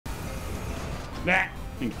Nah.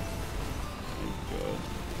 Thank God.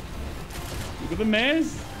 Look at the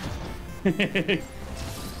mess.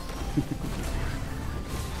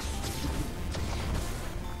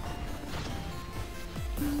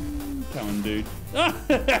 Come on, dude.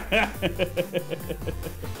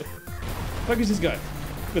 Fuck is this guy?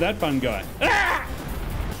 Look at that fun guy. Ah!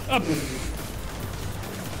 Up.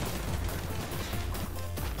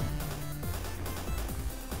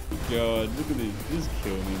 God, look at this. Just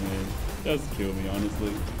kill me, man. Just kill me,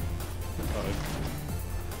 honestly. Oh.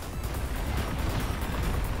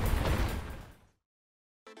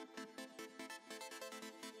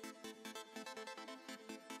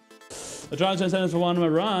 I tried to transcend this for one of my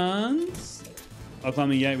runs. I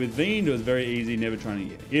climbed the gate with Veen. It was very easy, never trying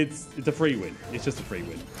to get. It's a free win. It's just a free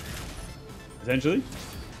win. Essentially. You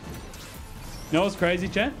know what's crazy,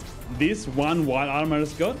 chat? This one white item I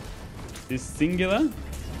just got, this singular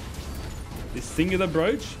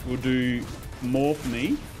brooch will do more for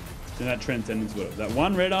me than that Transcendence would have. That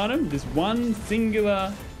one red item, this one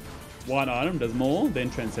singular white item does more than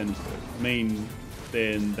Transcendence would have. I mean,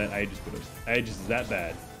 than that Aegis would have. Aegis is that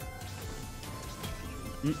bad.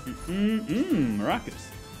 Maracas.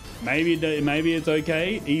 Maybe it's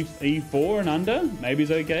okay. E4 and under, maybe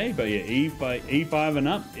it's okay. But yeah, E5 and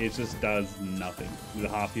up, it just does nothing. With a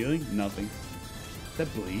half healing, nothing. Is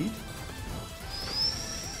that bleed?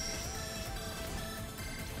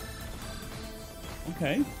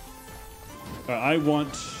 Okay.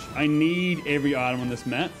 I need every item on this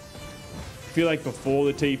map. I feel like before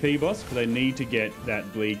the TP boss, because I need to get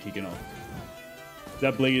that bleed kicking off.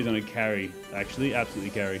 That bleed is going to carry, actually, absolutely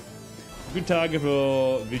carry. Good target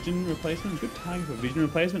for vision replacement. Good target for vision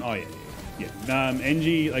replacement. Oh yeah.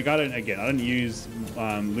 NG, like I don't use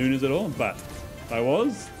Lunas at all, but if I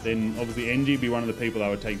was, then obviously NG would be one of the people I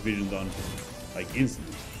would take visions on, like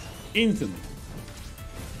instantly.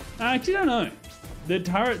 Actually, I don't know. The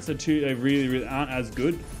turrets are they really aren't as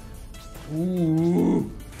good. Ooh.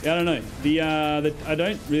 Yeah, I don't know. I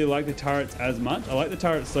don't really like the turrets as much. I like the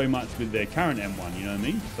turrets so much with their current M1, you know what I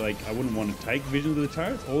mean? So, like, I wouldn't want to take visions of the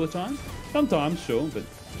turrets all the time. Sometimes, sure, but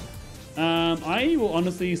I will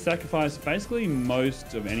honestly sacrifice basically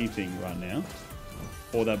most of anything right now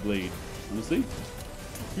for that bleed, honestly.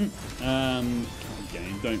 Game,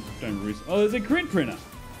 don't risk. Oh, there's a crit printer.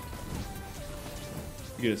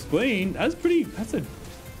 You get a spleen. There's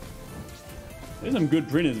some good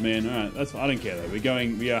printers, man. All right, I don't care though. We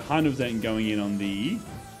are 100% going in on the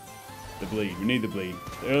bleed. We need the bleed.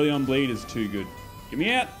 The early on bleed is too good. Get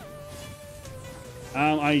me out.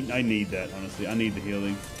 I need that, honestly. I need the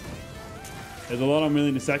healing. There's a lot I'm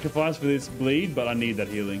willing to sacrifice for this bleed, but I need that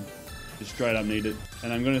healing. Just straight up need it.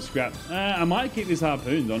 And I'm gonna scrap. I might keep these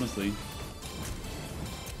harpoons, honestly.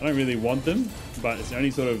 I don't really want them, but it's the only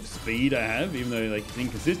sort of speed I have, even though like it's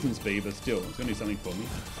inconsistent speed, but still, it's gonna do something for me.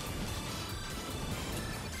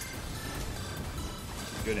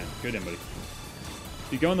 Go down, buddy.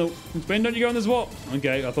 You go on the spin, don't you go on this wall?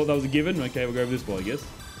 Okay, I thought that was a given. Okay, we'll go over this wall, I guess.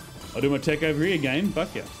 I'll do my tech over here, game.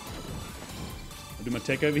 Fuck yeah. I'll do my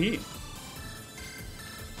tech over here.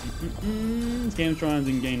 Scam tries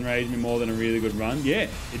and gain rage me more than a really good run. Yeah,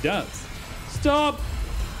 it does. Stop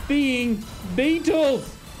being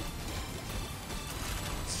beetles.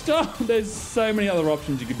 Stop. There's so many other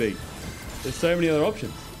options you could be. There's so many other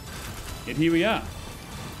options. Yet here we are.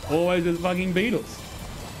 Always with fucking beetles.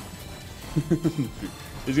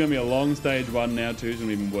 There's gonna be a long stage one now too. It's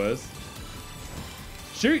gonna be even worse.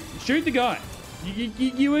 Shoot the guy.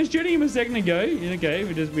 You were shooting him a second ago. Okay,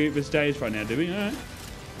 we're stage fright now, do we? All right.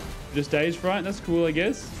 Just stage fright. That's cool, I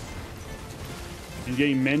guess. He's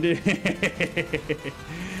getting mended.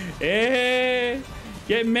 Yeah.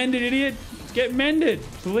 Get mended, idiot. Get mended.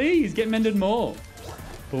 Please get mended more.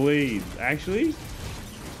 Please, actually.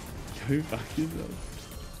 Go fuck yourself.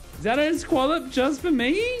 Is that a squallop just for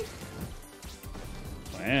me?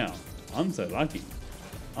 Wow, I'm so lucky.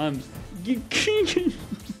 You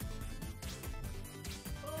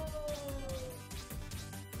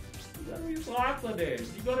gotta recycle then.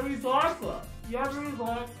 You gotta recycle. You have a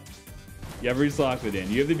recycle. You have a recycler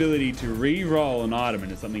then. You have the ability to re-roll an item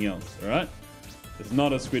into something else, alright? It's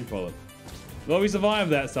not a squid polyp. Well, we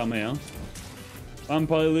survived that somehow. I'm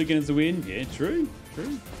Polylucan as a win. Yeah, true.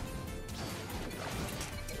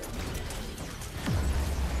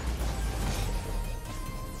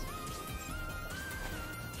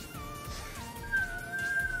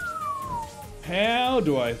 How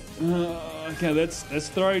do I... okay, let's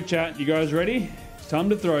throw, chat. You guys ready? It's time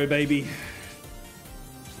to throw, baby.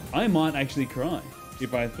 I might actually cry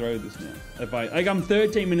if I throw this now. I'm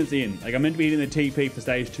 13 minutes in. Like, I'm meant to be hitting the TP for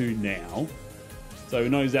stage 2 now. So we're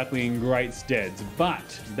not exactly in great steads,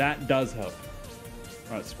 but that does help.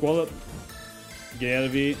 Alright, Squallop. Get out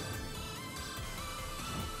of here.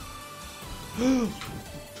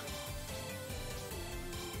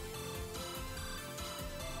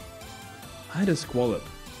 I had a Squallop.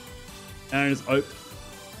 And I just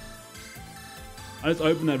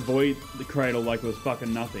opened that void, the cradle, like it was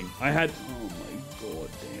fucking nothing. I had, oh my god,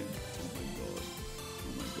 damn. Oh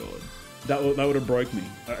my god. That would have broke me.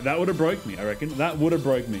 That would have broke me, I reckon. That would have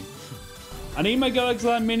broke me. I need my Galaxy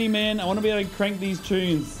Line Mini, man. I want to be able to crank these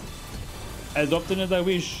tunes as often as I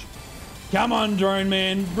wish. Come on, drone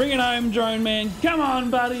man. Bring it home, drone man. Come on,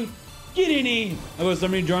 buddy. Get in here. I've got so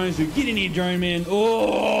many drones to get in here, drone man.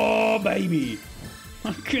 Oh, baby.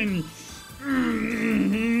 Fucking.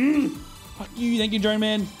 Fuck you. Thank you, drone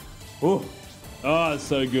man. Oh, it's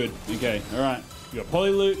so good. Okay, all right. We got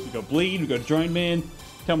Polyloot. We got Bleed. We got drone man.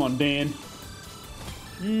 Come on, Dan.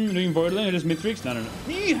 Doing Voidling or just Mithrix? No.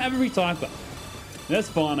 You have a recycler. That's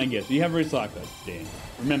fine, I guess. You have a recycler, Dan.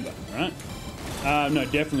 Remember, all right? No,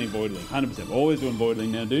 definitely Voidling. 100%. Always doing Voidling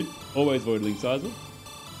now, dude. Always Voidling Sizer.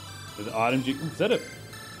 There's an item. Is that it?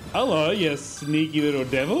 Hello, you sneaky little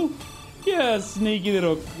devil. Yeah, sneaky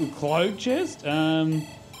little cloak chest.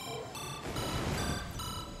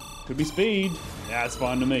 Could be speed. Yeah, that's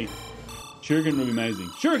fine to me. Shuriken would be amazing.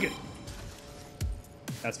 Shuriken!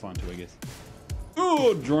 That's fine too, I guess.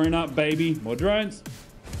 Oh, drone up, baby. More drones.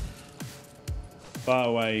 Far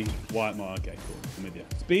away. White more. Okay, cool. I'm with you.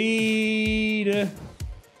 Speed.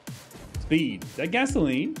 Speed. Is that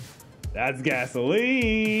gasoline? That's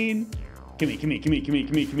gasoline. Come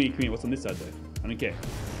here. What's on this side, though? I don't care.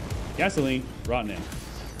 Gasoline, right now.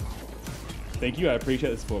 Thank you. I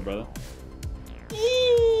appreciate the support, brother. Oh,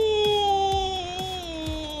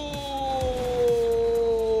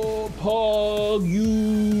 pog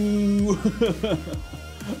you.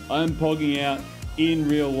 I'm pogging out in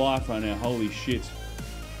real life right now. Holy shit.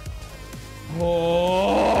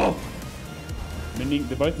 Oh. Mending.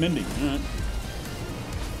 They're both mending. All right.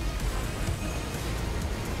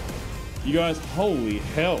 You guys, holy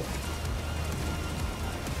hell.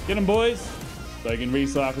 Get them, boys. So I can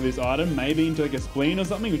recycle this item, maybe into like a spleen or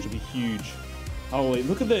something, which would be huge. Holy,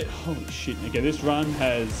 look at that. Holy shit. Okay, this run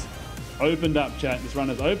has opened up, chat. This run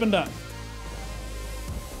has opened up.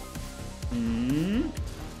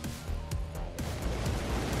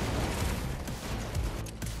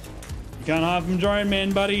 You can't hide from Drone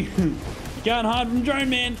Man, buddy. You can't hide from Drone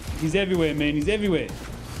Man. He's everywhere, man. He's everywhere.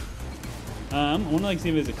 I want to like see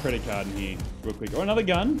if there's a credit card in here real quick. Or another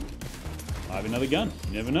gun. I have another gun.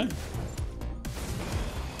 You never know.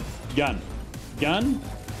 Gun. Gun.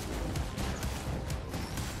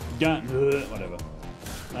 Gun. Whatever.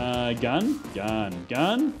 Gun. Gun.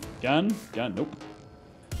 Gun. Gun. Gun. Nope.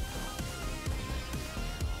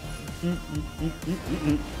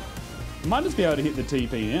 Might just be able to hit the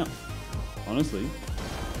TP now. Honestly.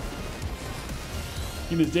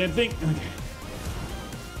 Give me this damn thing. Okay.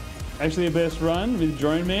 Actually, a best run with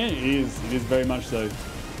Drone Man? It is very much so.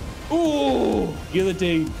 Ooh!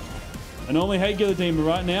 Guillotine. I normally hate Guillotine, but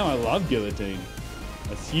right now I love Guillotine.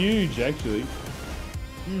 That's huge, actually.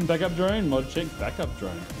 Backup drone, mod check, backup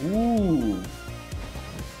drone. Ooh.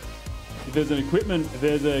 If there's an equipment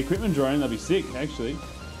drone, that'd be sick, actually.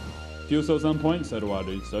 Fuel cell at some point, so do I,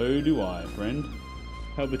 dude. So do I, friend.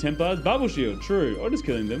 Help the Templars. Bubble shield, true. Or just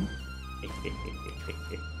killing them.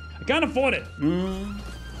 I can't afford it.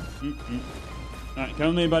 Alright, come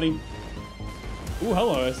with me, buddy. Oh,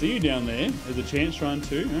 hello, I see you down there. There's a chance run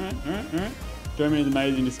too. Alright. Drone Man is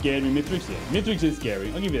amazing, just scared me. Mithrix, yeah. Mithrix is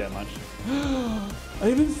scary. I'll give you that much. I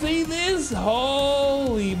didn't see this.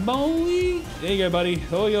 Holy moly. There you go, buddy.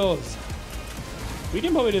 All yours. We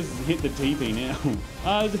can probably just hit the TP now.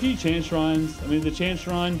 There's a few chance shrines. I mean, there's a chance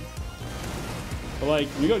shrine. But like,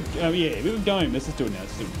 we got, yeah, we got going. Let's just do it now.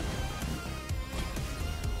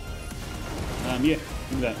 Yeah,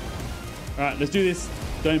 give me that. Alright, let's do this.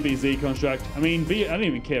 Don't be Z construct. I mean, I don't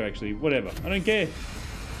even care actually. Whatever. I don't care.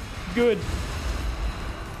 Good.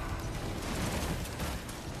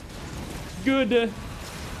 Good.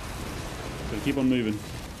 Gotta keep on moving.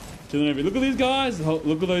 Look at these guys.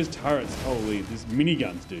 Look at those turrets. Holy, these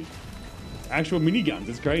miniguns, dude. Actual miniguns.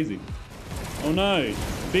 It's crazy. Oh no.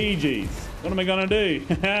 BGs. What am I gonna do?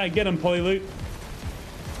 Get him, Polyloot.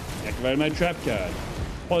 Activate my trap card.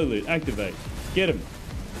 Polyloot, activate. Get him.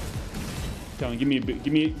 Come on, give me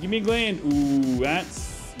a gland. Ooh,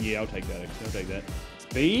 that's, yeah, I'll take that. I'll take that.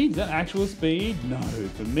 Speed? Is that actual speed? No,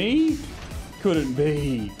 for me, couldn't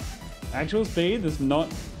be. Actual speed? That's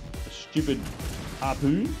not a stupid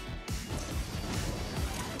harpoon.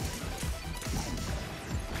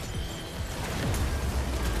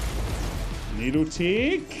 Needle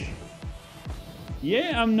tick.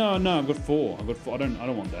 Yeah, no, I've got 4. I've got 4. I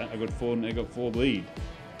don't want that. I got 4. I got 4 bleed.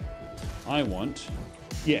 I want.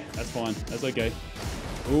 Yeah, that's fine. That's okay.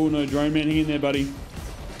 Oh no, drone man, hang in there, buddy.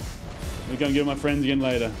 We're gonna get my friends again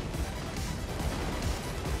later.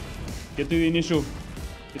 Get through the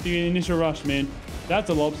initial rush, man. That's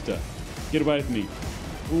a lobster. Get away from me.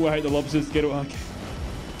 Ooh, I hate the lobsters. Get away. Okay.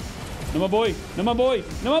 No, my boy. No, my boy.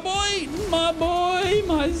 No, my boy. My boy.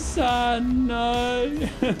 My son. No.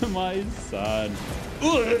 My son.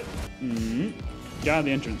 Guard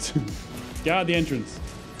the entrance. Guard the entrance.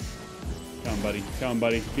 Come on, buddy. Come on,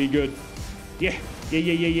 buddy. Be good. Yeah. Yeah.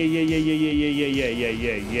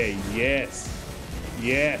 Yes.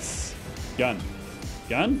 Yes. Gun.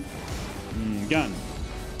 Gun. Gun.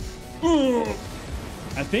 Ooh.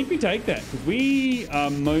 I think we take that because we are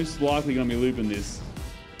most likely going to be looping this.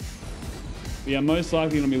 We are most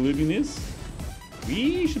likely going to be looping this.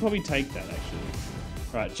 We should probably take that actually.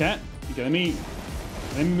 All right, chat. Okay, let me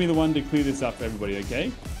be the one to clear this up for everybody.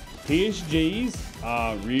 Okay, PSGs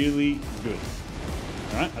are really good.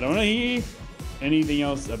 All right, I don't want to hear anything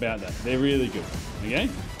else about that. They're really good. Okay,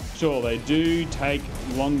 sure they do take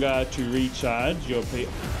longer to recharge your P.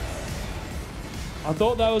 I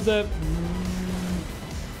thought that was a.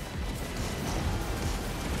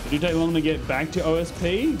 They do take long to get back to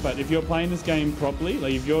OSP, but if you're playing this game properly,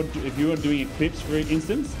 like if you're doing Eclipse for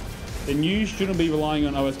instance, then you shouldn't be relying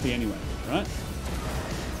on OSP anyway, right?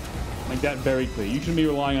 Make that very clear. You shouldn't be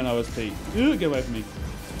relying on OSP. Ugh, get away from me.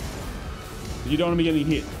 You don't want to be getting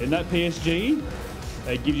hit. And that PSG,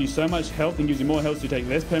 it gives you so much health and gives you more health so you take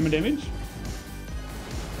less perma damage.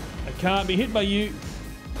 I can't be hit by you.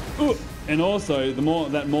 Ugh. And also,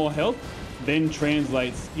 more health then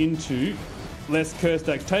translates into less curse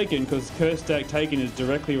stack taken, because curse stack taken is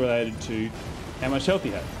directly related to how much health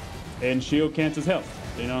you have. And shield cancels health.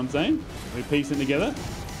 You know what I'm saying? We're piecing together.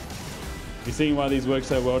 You're seeing why these work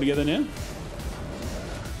so well together now?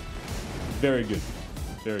 Very good.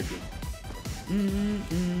 Very good.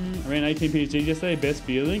 I ran 18 PhDs yesterday. Best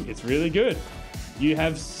feeling. It's really good. You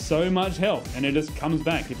have so much health and it just comes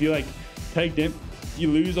back. If you like take them, you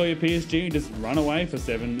lose all your PSG and just run away for 8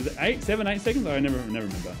 seconds? I never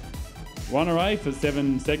remember. Run away for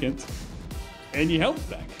 7 seconds and your health's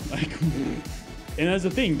back. Like, and that's the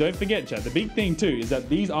thing, don't forget, chat. The big thing too is that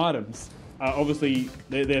these items are obviously,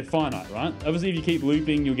 they're finite, right? Obviously if you keep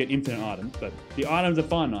looping, you'll get infinite items, but the items are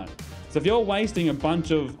finite. So if you're wasting a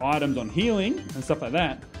bunch of items on healing and stuff like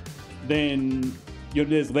that, then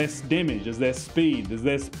there's less damage, there's less speed, there's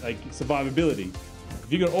less like survivability.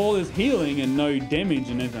 If you got all this healing and no damage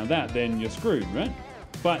and anything like that, then you're screwed, right?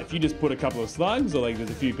 But if you just put a couple of slugs, or like there's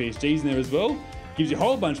a few PSGs in there as well, gives you a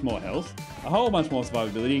whole bunch more health, a whole bunch more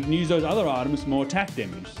survivability. You can use those other items for more attack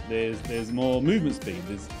damage. There's more movement speed.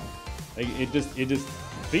 It just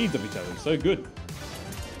feeds off each other. It's so good.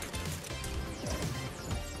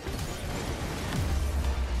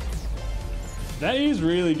 That is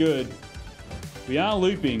really good. We are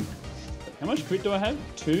looping. How much crit do I have?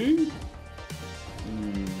 2?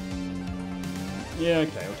 Yeah,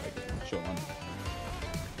 okay, I'll take it. Sure one.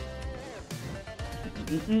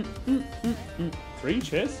 3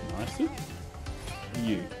 chests, nice.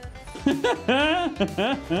 You. Nice.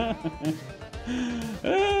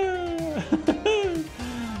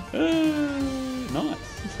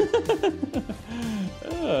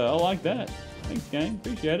 I like that. Thanks, game.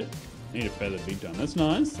 Appreciate it. Need a feather big time. That's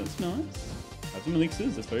nice. That's nice. Have some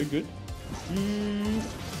elixirs. That's very good.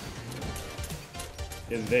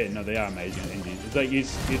 Yeah, no, they are amazing engines. It's like I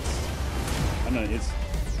don't know. It's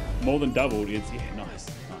more than doubled. It's nice.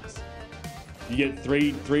 You get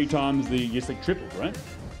three times the, just like tripled, right?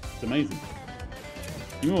 It's amazing.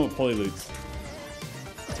 Give me more polyloots.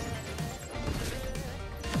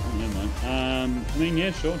 Oh, never mind. I mean,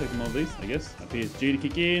 yeah, sure, take them all these, I guess. A PSG to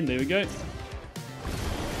kick in. There we go.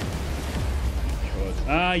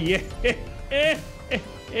 Ah, yeah.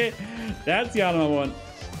 That's the item I want.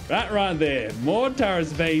 That right there. More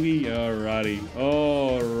turrets, baby. Alrighty.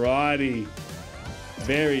 Alrighty.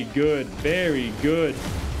 Very good. Very good.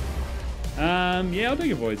 Yeah, I'll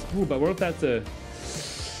take a voice. Ooh, but what if that's a...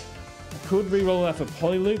 I could re-roll that for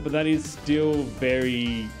polyloop, but that is still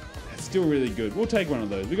very... That's still really good. We'll take one of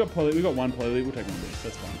those. We got one polyloop. We'll take one of these.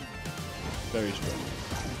 That's fine. Very strong.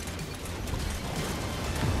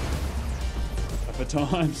 Couple of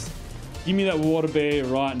times. Give me that water bear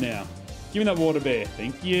right now. Give me that water bear.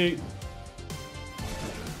 Thank you.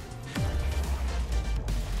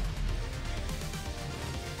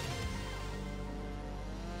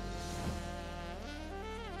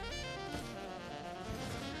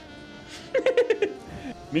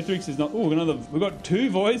 Mithrix is not. Oh, we got 2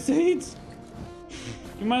 void seeds.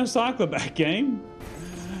 You might cycle back, game.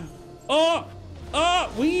 Oh!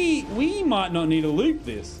 Oh! We might not need to loop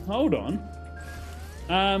this. Hold on.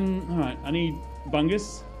 Alright, I need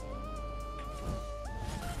Bungus.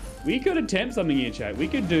 We could attempt something here, chat. We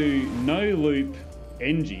could do no loop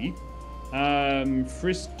NG.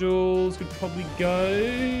 Fristals could probably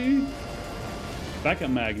go. Backup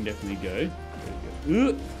mag can definitely go.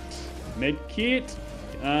 Medkit.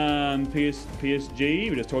 PSG.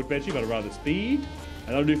 We just talked about you, but I'd rather speed.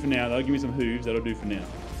 That'll do for now. That'll give me some hooves. That'll do for now.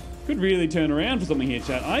 Could really turn around for something here,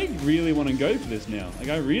 chat. I really want to go for this now. Like,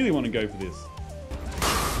 I really want to go for this.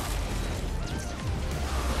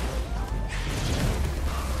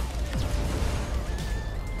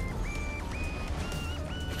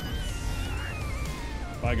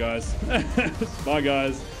 Bye, guys. Bye,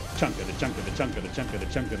 guys. Chunk of the chunk of the chunk of the chunk of the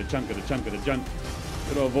chunk of the chunk of the chunk of the chunk.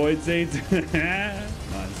 Little void seeds. Nice.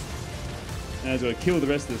 Now I've got to kill the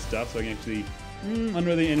rest of this stuff so I can actually... I wonder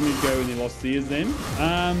where the enemies go when they lost seers then.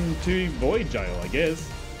 To void jail, I guess.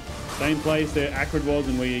 Same place that Acrid was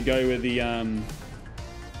and where you go where the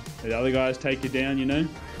other guys take you down, you know?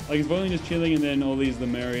 Like, is Voidling just chilling and then all these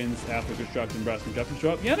Lemurians, Alpha Construct and Brass Construction show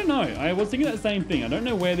up? Yeah, I don't know. I was thinking that same thing. I don't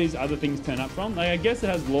know where these other things turn up from. Like, I guess it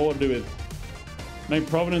has lore to do with maybe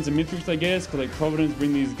Providence and Mithrix, I guess, because like Providence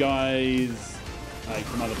bring these guys like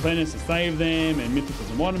from other planets to save them, and Mithrix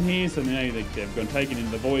doesn't want them here, so now they've gone taken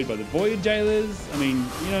into the void by the void jailers. I mean,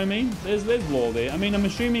 you know what I mean? There's lore there. I mean, I'm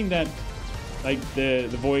assuming that like the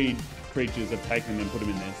void creatures have taken them and put them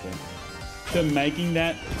in there. So making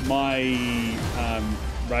that my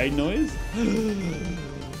raid noise,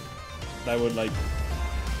 they would like,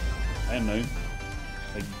 I don't know,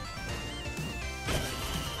 like,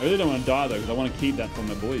 I really don't want to die though, because I want to keep that for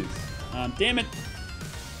my boys. Damn it!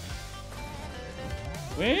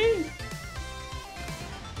 Where?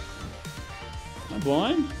 Am I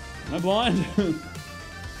blind? Am I blind?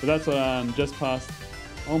 So that's what just past.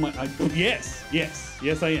 Oh my! Yes, yes,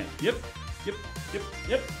 yes, I am. Yep, yep, yep,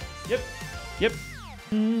 yep, yep, yep.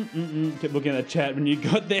 Kept looking at the chat when you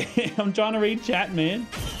got there. I'm trying to read chat, man.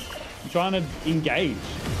 I'm trying to engage.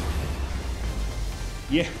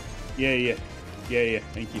 Yeah, yeah, yeah, yeah, yeah.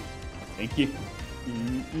 Thank you, thank you.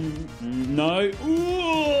 No.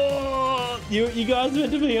 Ooh, you guys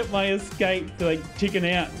meant to be at my escape to like chicken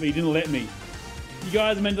out, but you didn't let me. You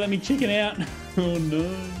guys meant to let me chicken out. Oh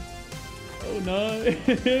no. Oh no.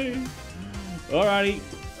 Alrighty.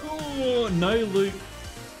 Oh, no loot.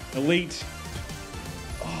 Elite.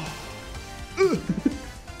 Oh.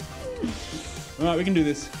 Alright, we can do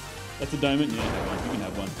this. That's a diamond. Yeah, we can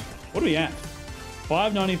have one. What are we at?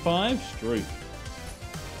 595 Trough.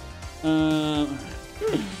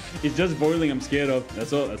 It's just Voidling I'm scared of.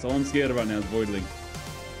 That's all I'm scared of right now is Voidling.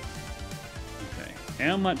 Okay.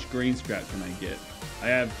 How much green scrap can I get? I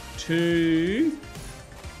have 2.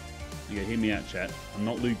 Okay, hear me out, chat. I'm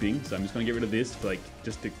not looping, so I'm just gonna get rid of this for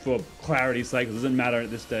for clarity's sake, because it doesn't matter at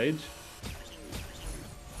this stage.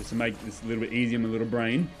 Just to make this a little bit easier on my little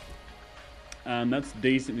brain. That's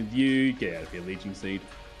decent with you. Get out of here, leeching seed.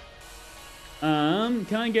 Can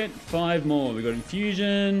I get 5 more? We got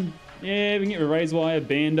infusion. Yeah, we can get Razor Wire,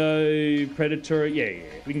 Bando, Predator. Yeah,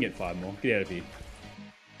 we can get 5 more. Get out of here.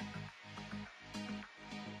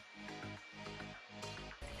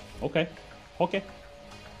 Okay. Okay.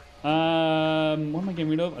 What am I getting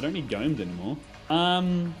rid of? I don't need Gomes anymore.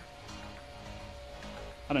 I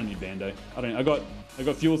don't need Bando. I got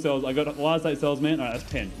fuel cells. I got large state cells, man. Alright,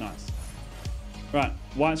 that's 10. Nice. Right,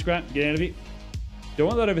 white scrap, get out of it. Do I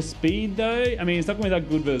want that over speed though? I mean, it's not going to be that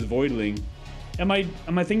good versus Voidling. Am I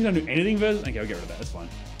thinking I don't do anything versus? Okay, I'll get rid of that. That's fine.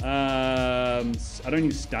 I don't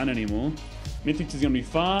need stun anymore. Mithrix is going to be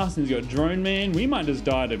fast, and he's got Drone Man. We might just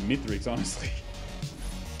die to Mithrix, honestly.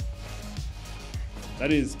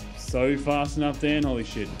 That is so fast enough, Dan. Holy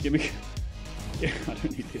shit. Give me. Yeah, I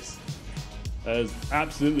don't need this. That is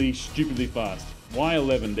absolutely stupidly fast. Why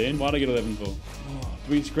 11, Dan? Why'd I get 11 for? Oh,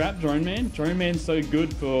 do we scrap Drone Man? Drone Man's so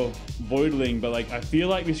good for Voidling, but like, I feel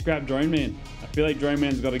like we scrap Drone Man. I feel like Drone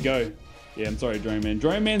Man's got to go. Yeah, I'm sorry, Drone Man.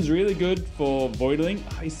 Drone Man's really good for Voidling.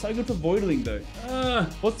 Oh, he's so good for Voidling though.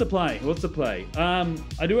 What's the play? What's the play?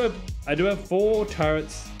 I do have 4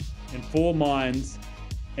 turrets and 4 mines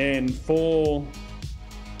and 4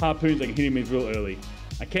 harpoons that can hit him with real early.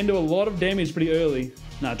 I can do a lot of damage pretty early.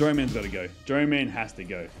 Nah, Drone Man's got to go. Drone Man has to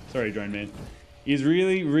go. Sorry, Drone Man. He's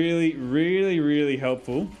really, really, really, really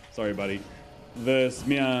helpful. Sorry, buddy. Versus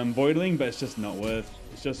Voidling, but it's just not worth.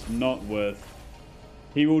 It's just not worth.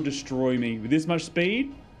 He will destroy me. With this much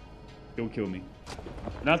speed, he'll kill me.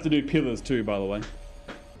 And I have to do pillars too, by the way.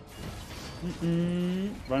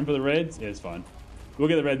 Run for the reds? Yeah, it's fine. We'll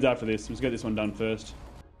get the reds after this. Let's get this one done first.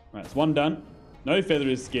 Right, it's one done. No feather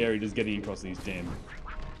is scary, just getting across these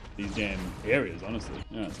these damn areas, honestly.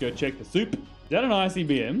 All right, let's go check the soup. Is that an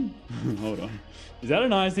I.C.B.M? Hold on. Is that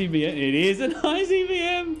an I.C.B.M? It is an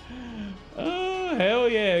I.C.B.M. Oh, hell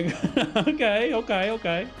yeah. Okay. I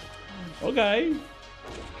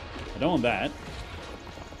don't want that.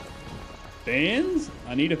 Bands?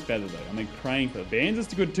 I need a feather though. I'm like praying for bands. Is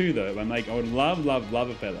good too though. I'm like, I would love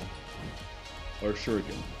a feather. Or a shuriken.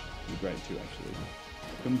 Would be great too, actually.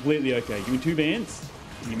 Completely okay. Give me 2 bands.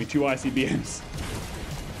 And give me 2 I.C.B.Ms.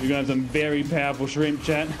 We're gonna have some very powerful shrimp,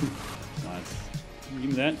 chat. Nice. Give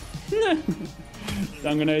me that.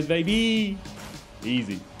 Dunga nose, baby.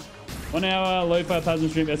 Easy. 1 hour, low-fi plasma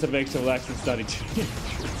shrimp, SFX to relax and study.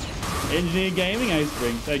 Engineer Gaming,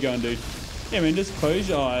 A-Spring. How you going, dude? Yeah, man, just close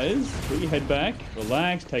your eyes, put your head back,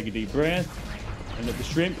 relax, take a deep breath, and let the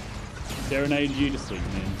shrimp serenade you to sleep,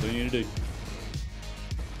 man. That's all you need to do.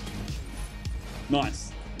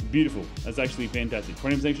 Nice. Beautiful. That's actually fantastic.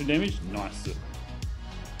 20% extra damage? Nice.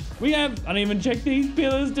 We have... I didn't even check these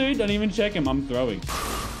pillars, dude. I didn't even check them. I'm throwing.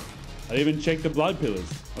 I didn't even check the blood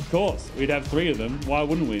pillars. Of course. We'd have 3 of them. Why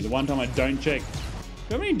wouldn't we? The one time I don't check.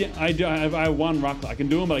 How many... I have 1 ruckler. I can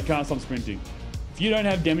do them, but I can't stop sprinting. If you don't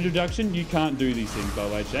have damage reduction, you can't do these things, by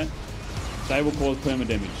the way, chat. They will cause perma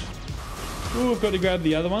damage. Ooh, I've got to grab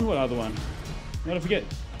the other one. What other one? What did I forget?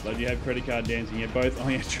 Blood, you have credit card dancing. Yeah, both. Oh,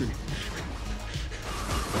 yeah, true.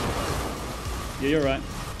 Yeah, you're right.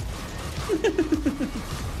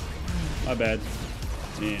 My bad.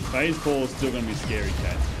 Man, phase 4 is still gonna be scary,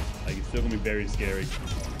 cat. Like, it's still gonna be very scary.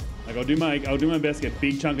 Like, I'll do my best to get a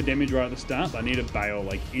big chunk of damage right at the start, but I need to bail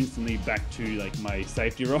like instantly back to like my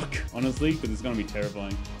safety rock, honestly, because it's gonna be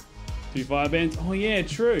terrifying. 2 fire bands. Oh yeah,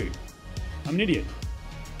 true. I'm an idiot.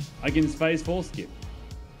 I can phase 4 skip.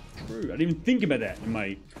 True. I didn't even think about that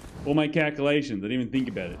in all my calculations. I didn't even think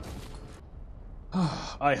about it.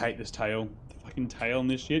 I hate this tail. Fucking tail on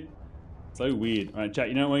this shit. So weird. Alright, chat,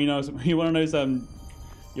 you know what, you wanna know some,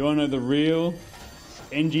 you wanna know the real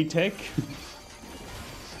NG tech?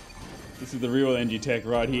 This is the real NG tech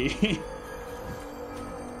right here.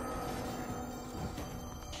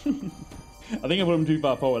 I think I put him too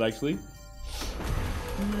far forward, actually.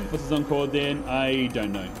 What's his on chord then? I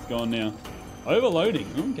don't know. It's gone now. Overloading.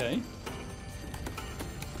 Okay.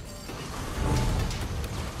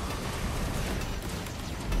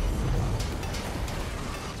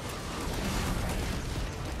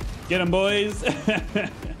 Get 'em, boys.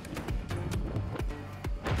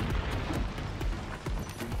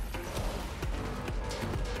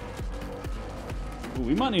 Ooh,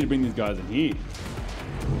 we might need to bring these guys in here.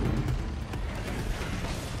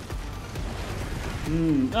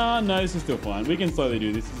 Oh, no, this is still fine. We can slowly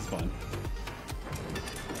do this. This is fine.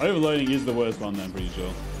 Overloading is the worst one, though, I'm pretty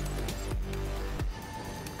sure.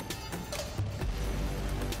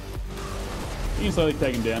 You can slowly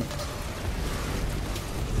take him down.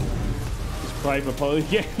 Pray for poly.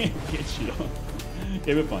 Yeah, get shit on.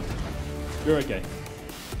 Yeah, we're fine. You're okay.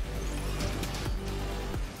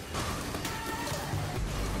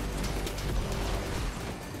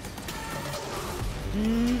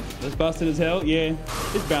 That's busted as hell. Yeah,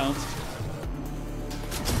 it's balanced.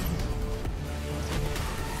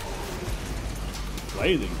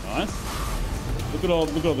 Blazing, nice. Look at all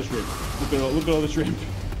the shrimp. Look at all the shrimp.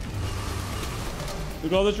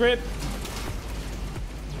 Look at all the shrimp.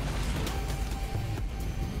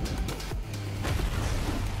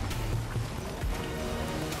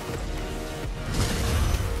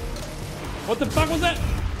 What the fuck was that?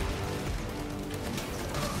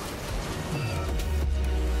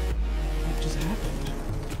 What just happened?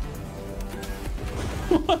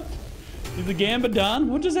 What? Is the gamba done?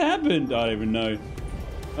 What just happened? I don't even know.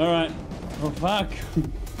 Alright. Oh fuck.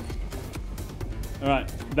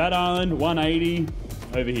 Alright. That island, 180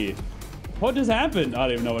 over here. What just happened? I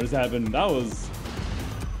don't even know what just happened. That was...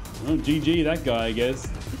 Oh, GG that guy, I guess.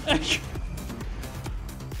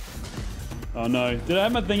 Oh no. Did I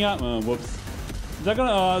have my thing up? Oh, whoops. Is that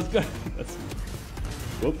gonna... Oh, it's good. That's...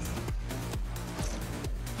 Whoops.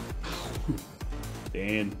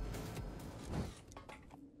 Damn.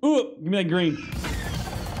 Ooh, give me that green.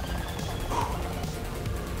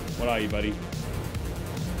 What are you, buddy?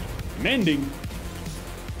 Mending.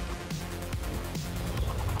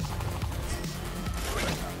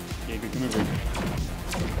 Yeah, good. Come over.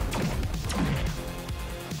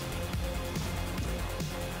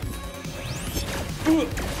 Ooh.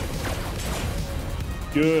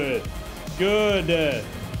 Good. Good.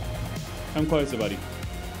 Come closer, buddy.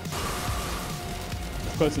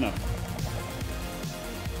 Close enough.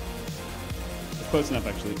 That's close enough,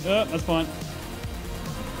 actually. Oh, that's fine.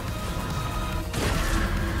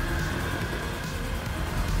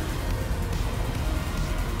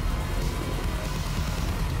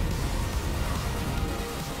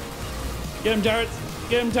 Get him, turrets.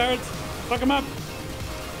 Get him, turrets. Fuck him up.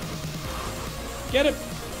 Get him.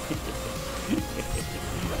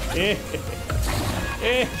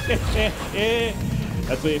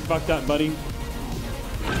 That's where you fucked up, buddy.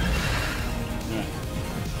 Alright.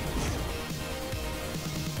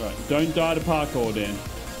 Alright, don't die to parkour, Dan.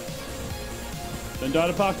 Don't die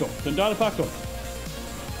to parkour. Don't die to parkour.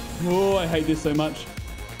 Oh, I hate this so much.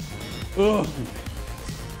 Oh.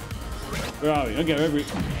 Where are we? Okay, wherever we...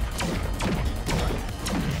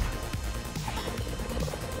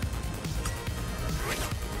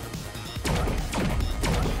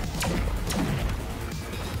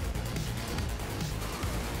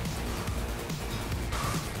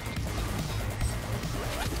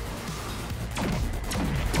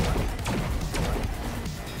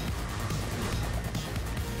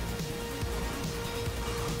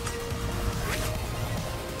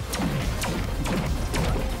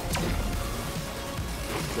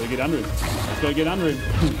 Get under him. Let's go get under him.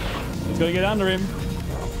 Let's go get under him.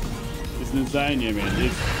 This is insane, yeah,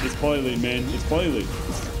 man. It's polyloot, man. It's polyloot.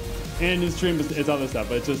 And it's trim, it's other stuff,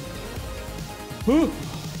 but it's just... Whew.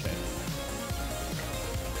 Okay.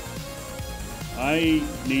 I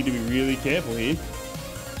need to be really careful here.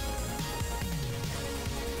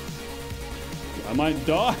 I might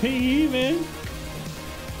die here, man.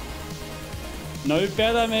 No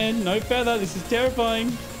feather, man. No feather. This is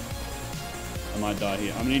terrifying. I might die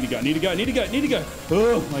here. I need to go. I need to go. I need to go. I need to go.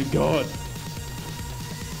 Oh my god.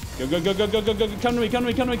 Go, go, go, go, go, go, go. Come to me. Come to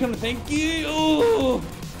me. Come to me. Come to me. Thank you. Oh.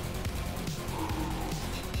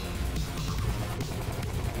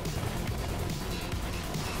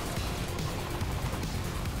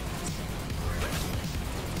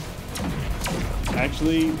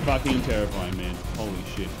 Actually, fucking terrifying, man. Holy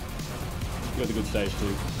shit. You got the good stage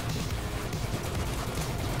too.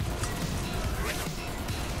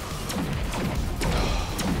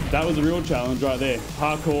 That was a real challenge right there.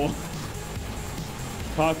 Parkour.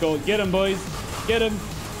 Parkour. Get him, boys. Get him.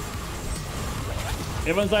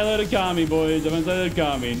 Everyone say hello to Kami, boys. Everyone say hello to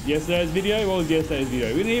Kami. Yesterday's video? What was yesterday's video?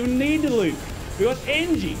 We didn't even need to loot. We got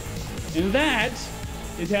NG. And that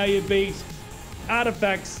is how you beat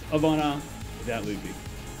Artifacts of Honor without looping.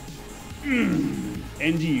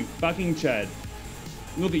 NG, you fucking Chad.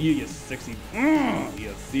 Look at you, you sexy.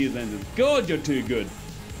 You see his lenses. God, you're too good.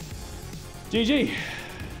 GG.